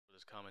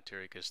this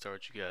commentary gets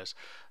started, you guys,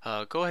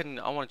 go ahead and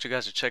I want you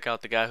guys to check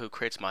out the guy who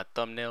creates my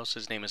thumbnails.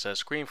 His name is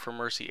Scream for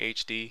Mercy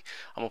HD.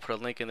 I'm gonna put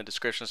a link in the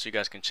description so you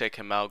guys can check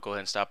him out. Go ahead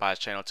and stop by his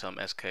channel, tell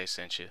him SK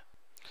sent you.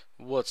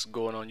 What's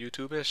going on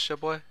YouTube? It's your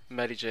boy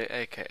Matty J,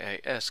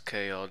 aka SK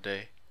all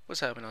day.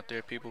 What's happening out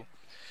there, people?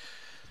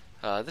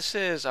 This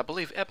is, I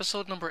believe,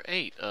 episode number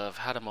 8 of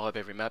How to Moab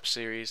Every Map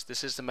series.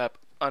 This is the map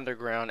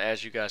Underground,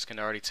 as you guys can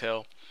already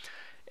tell.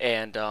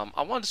 And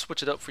I wanted to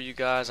switch it up for you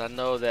guys. I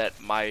know that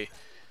my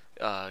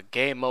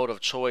game mode of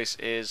choice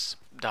is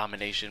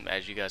domination,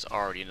 as you guys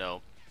already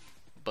know.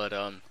 But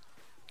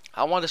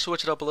I wanted to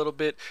switch it up a little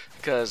bit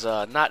because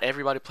not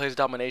everybody plays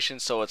domination,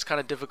 so it's kind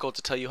of difficult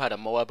to tell you how to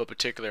Moab a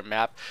particular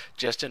map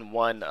just in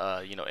one,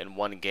 in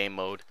one game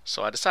mode.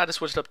 So I decided to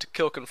switch it up to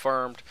Kill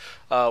Confirmed,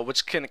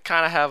 which can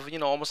kind of have,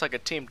 almost like a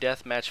team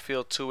deathmatch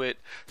feel to it.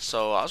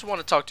 So I just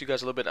want to talk to you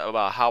guys a little bit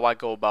about how I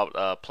go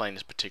about playing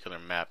this particular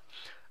map.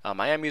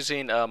 I am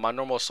using my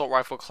normal assault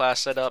rifle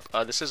class setup.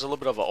 This is a little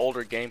bit of an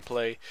older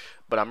gameplay,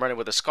 but I'm running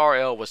with a Scar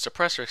L with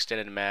suppressor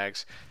extended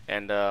mags,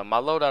 and my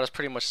loadout is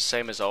pretty much the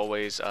same as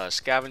always.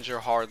 Scavenger,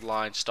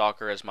 Hardline,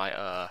 Stalker as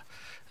my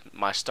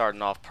my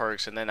starting off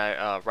perks, and then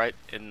I right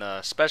in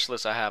the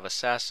specialist I have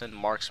Assassin,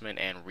 Marksman,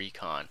 and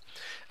Recon.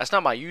 That's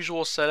not my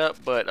usual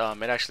setup, but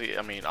it actually,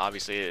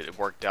 obviously it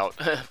worked out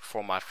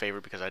for my favor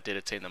because I did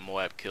attain the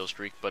Moab kill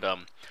streak. But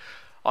on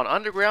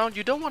Underground,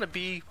 you don't want to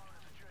be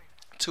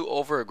too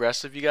over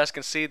aggressive. You guys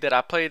can see that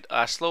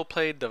I slow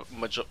played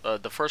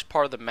the first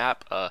part of the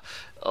map a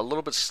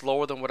little bit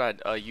slower than what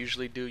I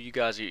usually do. You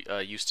guys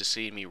used to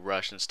see me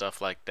rush and stuff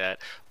like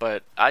that,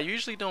 but I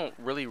usually don't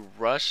really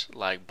rush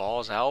like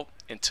balls out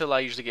until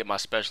I usually get my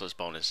specialist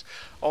bonus,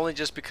 only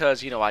just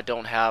because I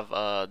don't have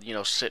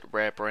sit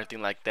rep or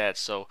anything like that.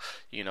 So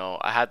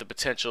I have the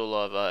potential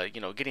of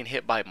getting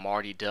hit by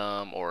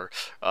martyrdom or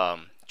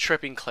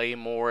tripping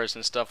claymores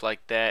and stuff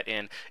like that.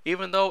 And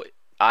even though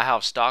I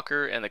have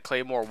Stalker and the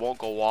Claymore won't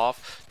go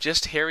off,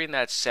 just hearing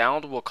that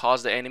sound will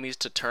cause the enemies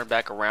to turn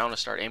back around and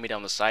start aiming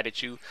down the sight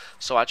at you.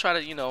 So I try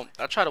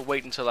to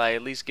wait until I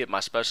at least get my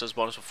specialist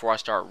bonus before I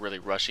start really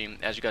rushing.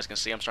 As you guys can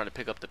see, I'm starting to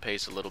pick up the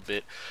pace a little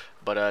bit.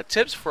 But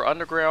tips for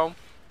Underground.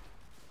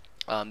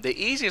 The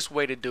easiest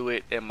way to do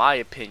it, in my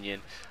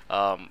opinion,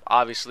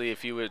 obviously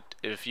if you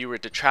were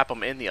to trap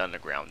them in the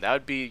Underground, that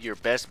would be your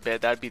best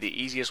bet. That would be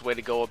the easiest way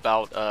to go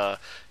about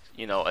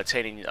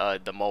attaining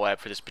the Moab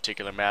for this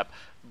particular map.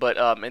 But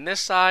in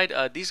this side,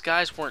 these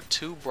guys weren't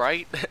too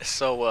bright,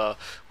 so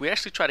we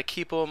actually try to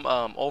keep them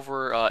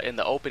over in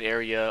the open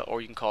area, or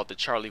you can call it the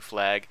Charlie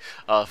flag,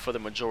 for the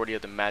majority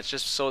of the match,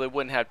 just so they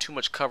wouldn't have too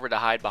much cover to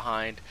hide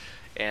behind.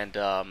 And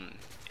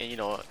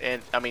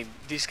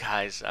these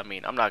guys,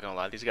 I'm not gonna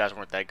lie, these guys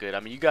weren't that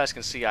good. You guys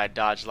can see I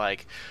dodged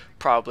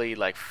probably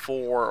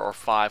 4 or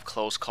 5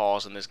 close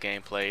calls in this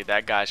gameplay.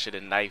 That guy should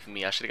have knifed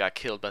me. I should have got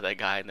killed by that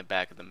guy in the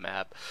back of the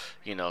map.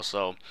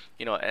 So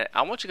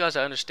I want you guys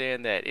to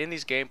understand that in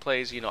these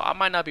gameplays, I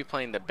might not be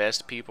playing the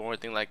best people or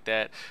anything like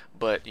that,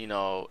 but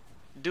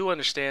do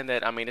understand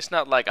that it's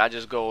not like I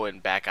just go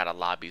and back out of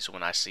lobbies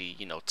when I see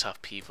tough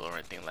people or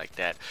anything like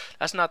that.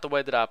 That's not the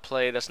way that I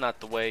play. That's not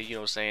the way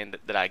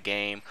that I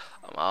game.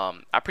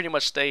 I pretty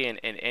much stay in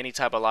any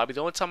type of lobby. The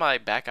only time I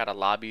back out of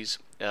lobbies,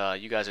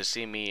 you guys have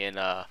seen me in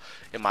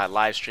my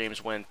live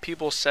streams when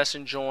people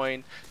session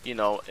join,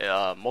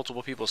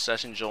 multiple people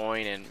session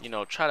join, and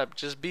try to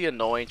just be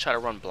annoying, try to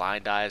run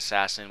blind eye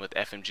assassin with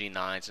FMG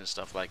 9s and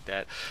stuff like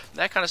that.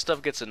 That kind of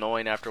stuff gets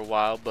annoying after a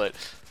while, but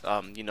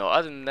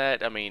other than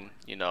that,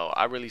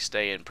 I really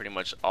stay in pretty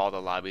much all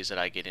the lobbies that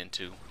I get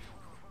into.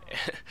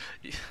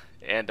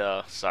 And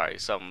sorry,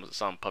 something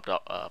popped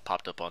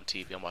up on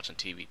TV. I'm watching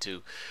TV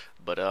too,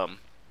 but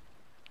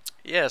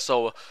yeah.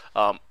 So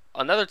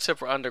another tip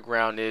for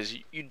Underground is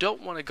you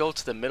don't want to go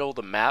to the middle of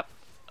the map.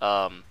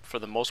 For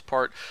the most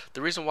part,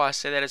 the reason why I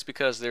say that is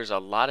because there's a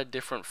lot of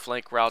different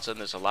flank routes and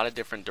there's a lot of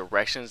different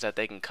directions that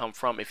they can come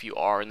from if you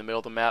are in the middle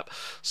of the map.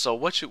 So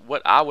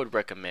what I would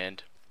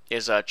recommend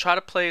is try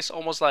to place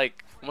almost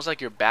like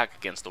your back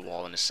against the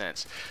wall, in a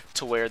sense,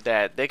 to where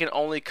that they can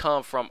only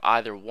come from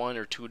either 1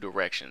 or 2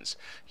 directions,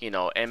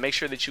 and make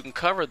sure that you can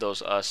cover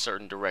those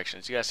certain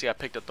directions. You guys see I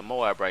picked up the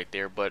Moab right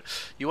there, but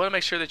you want to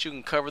make sure that you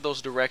can cover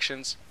those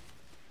directions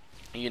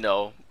in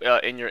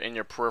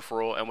your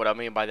peripheral. And what I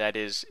mean by that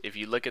is, if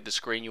you look at the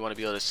screen, you want to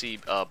be able to see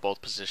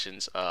both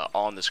positions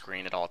on the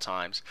screen at all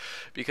times,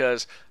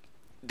 because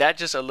that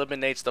just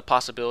eliminates the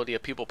possibility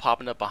of people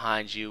popping up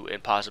behind you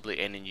and possibly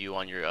ending you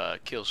on your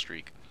kill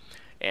streak.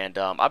 And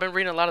I've been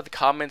reading a lot of the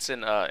comments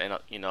in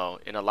a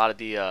lot of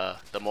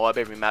the Moab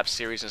Every Map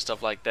series and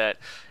stuff like that,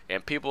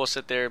 and people will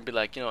sit there and be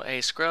like, hey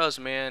Scrubs,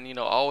 man,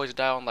 I always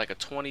die on like a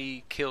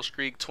 20 kill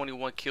streak,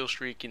 21 kill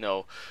streak.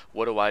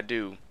 What do I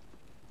do?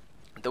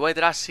 The way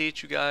that I see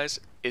it, you guys,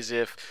 is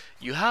if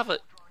you have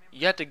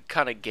to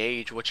kind of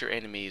gauge what your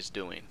enemy is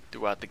doing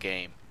throughout the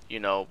game. You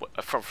know,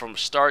 from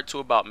start to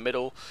about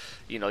middle,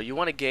 you know, you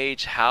want to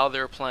gauge how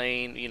they're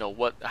playing. You know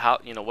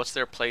what's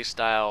their play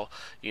style.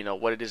 You know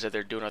what it is that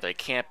they're doing. Are they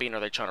camping?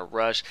 Are they trying to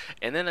rush?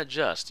 And then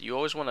adjust. You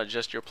always want to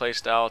adjust your play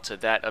style to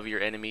that of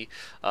your enemy,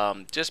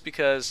 just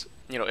because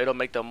you know it'll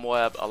make the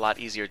Moab a lot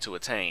easier to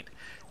attain.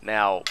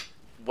 Now,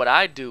 what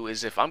I do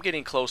is if I'm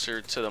getting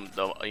closer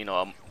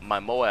to my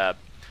Moab,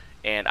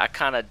 and I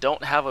kind of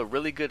don't have a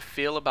really good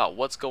feel about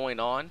what's going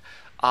on,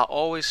 I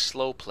always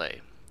slow play.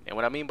 And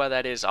what I mean by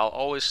that is I'll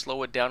always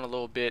slow it down a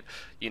little bit.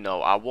 You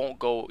know, I won't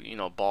go, you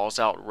know, balls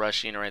out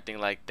rushing or anything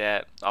like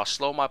that. I'll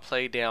slow my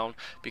play down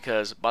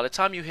because by the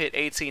time you hit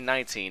 18,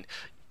 19,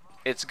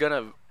 it's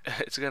gonna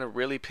it's gonna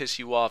really piss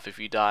you off if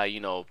you die, you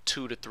know,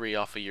 2 to 3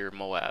 off of your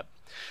Moab.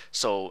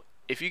 So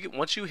if you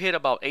once you hit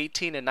about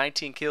 18 and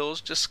 19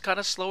 kills, just kind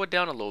of slow it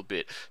down a little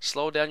bit.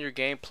 Slow down your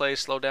gameplay,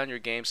 slow down your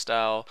game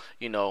style,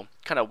 you know,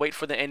 kind of wait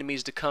for the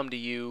enemies to come to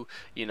you,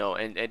 you know,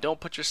 and don't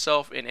put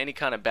yourself in any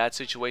kind of bad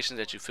situations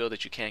that you feel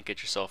that you can't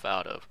get yourself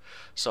out of.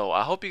 So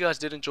I hope you guys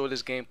did enjoy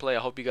this gameplay. I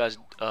hope you guys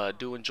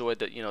do enjoy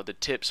the, you know, the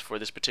tips for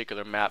this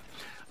particular map.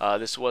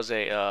 This was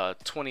a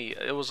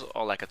it was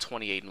like a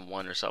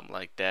 28-1 or something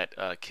like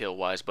that, kill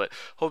wise. But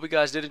hope you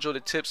guys did enjoy the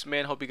tips,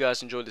 man. Hope you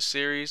guys enjoyed the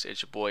series.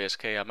 It's your boy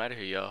SK. I'm out of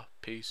here, y'all.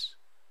 Peace.